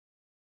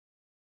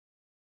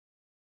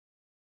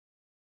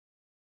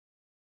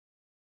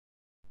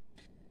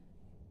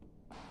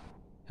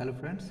Hello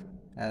friends,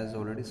 as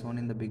already shown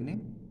in the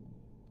beginning,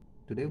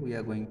 today we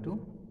are going to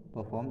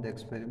perform the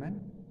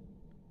experiment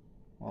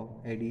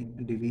of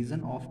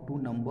division of two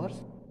numbers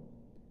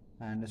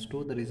and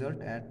store the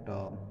result at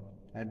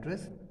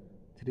address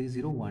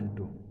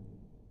 3012.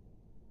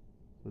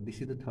 So this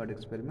is the third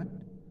experiment.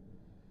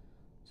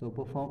 So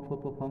for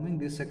performing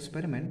this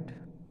experiment,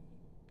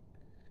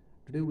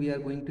 today we are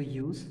going to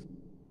use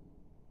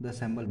the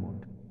assemble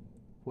mode.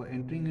 For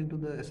entering into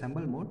the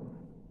assemble mode,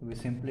 we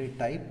simply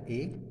type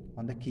A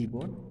on the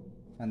keyboard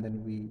and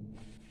then we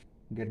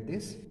get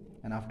this,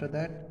 and after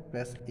that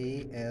press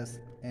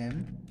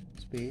ASM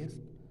space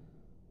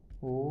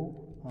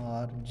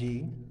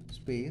ORG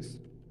space,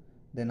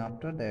 then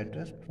after the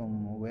address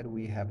from where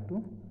we have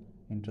to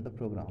enter the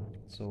program.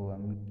 So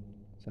I'm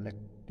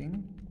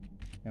selecting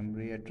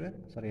memory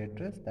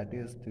address that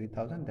is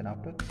 3000, then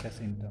after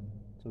press enter.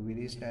 So we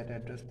reached at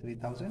address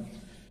 3000.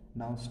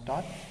 Now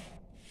start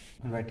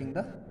writing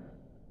the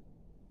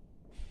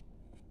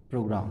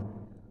program.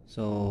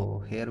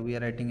 So here we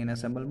are writing in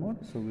assemble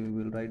mode, so we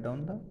will write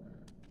down the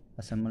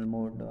assemble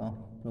mode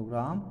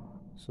program.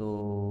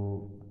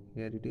 So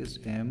here it is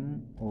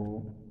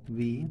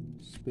MOV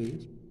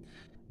space,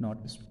 not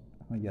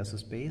yes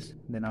space,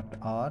 then after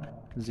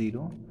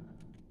R0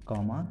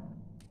 comma,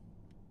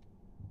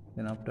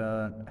 then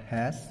after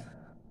hash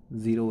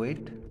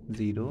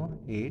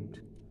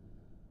 0808,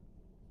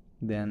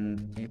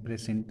 then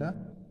press enter,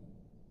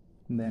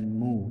 then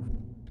move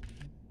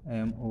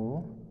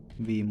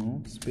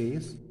move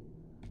space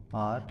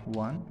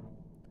R1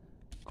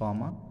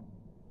 comma,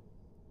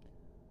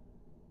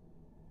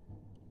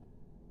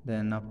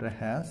 then after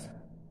hash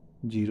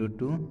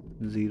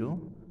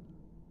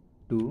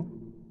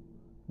 0202,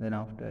 then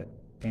after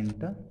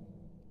enter,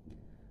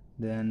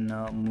 then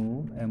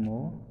move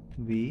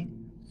MOV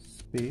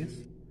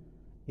space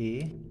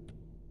A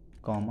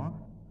comma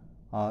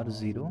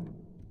R0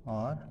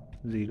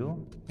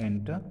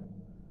 enter,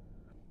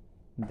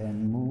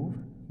 then move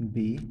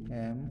B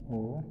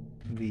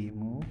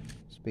move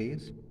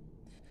space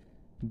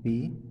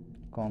B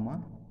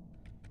comma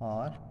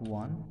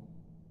R1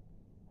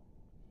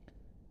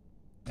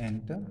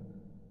 enter,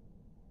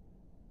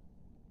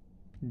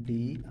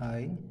 div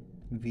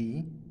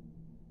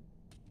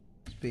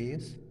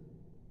space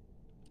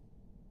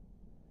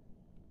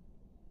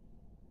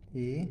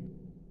A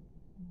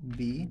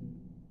B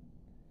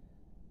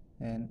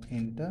and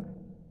enter,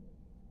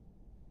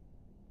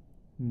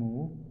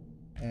 move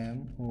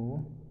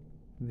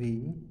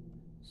MOV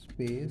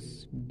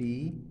space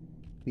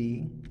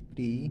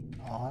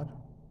DPTR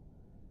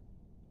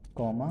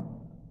comma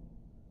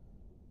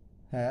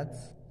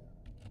hash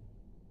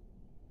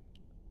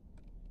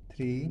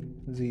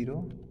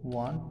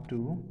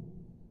 3012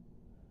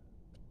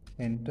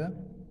 enter,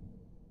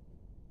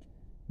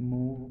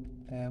 move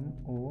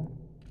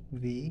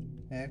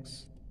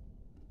MOVX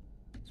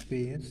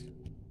space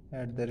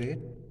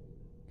 @DPTR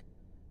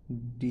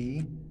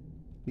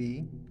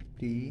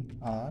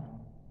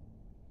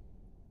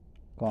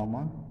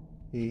comma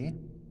A,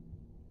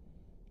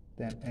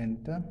 then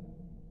enter,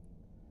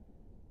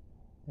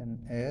 then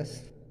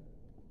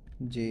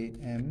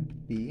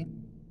SJMP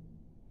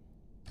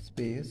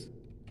space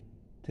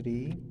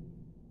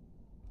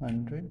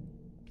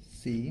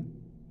 300C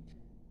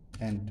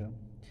enter.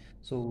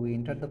 So we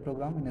entered the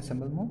program in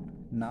assemble mode.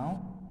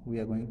 Now we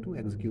are going to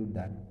execute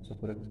that. So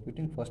for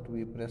executing, first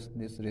we press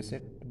this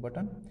reset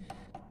button,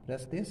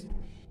 press this,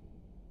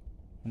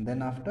 and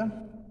then after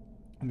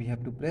we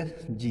have to press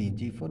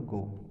G for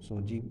go.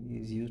 So G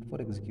is used for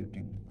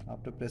executing.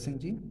 After pressing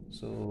G,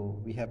 so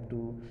we have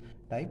to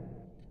type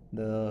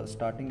the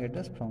starting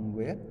address from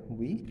where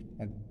we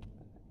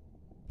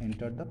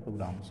entered the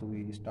program. So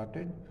we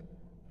started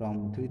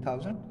from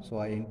 3000, so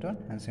I entered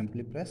and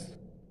simply press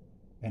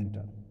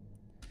enter.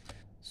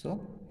 So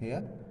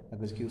here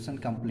execution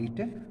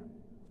completed.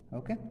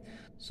 Okay,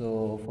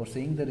 so for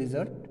seeing the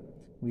result,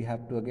 we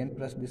have to again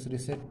press this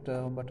reset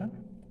button.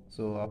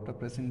 So after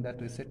pressing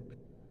that reset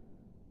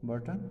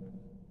button,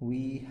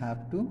 we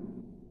have to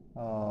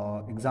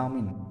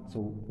examine.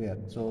 So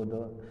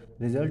the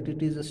result,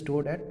 it is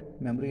stored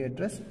at memory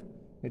address,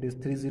 it is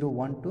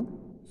 3012.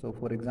 So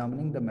for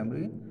examining the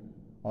memory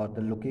or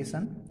the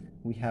location,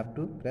 we have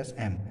to press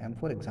M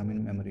for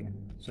examine memory.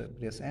 So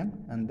press M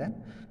and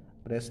then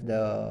press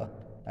the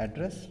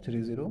address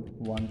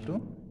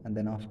 3012 and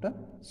then after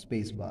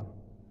spacebar.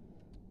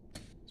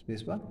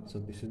 So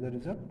this is the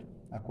result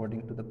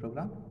according to the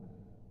program.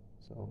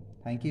 So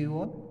thank you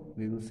all.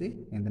 We will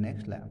see in the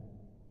next lab.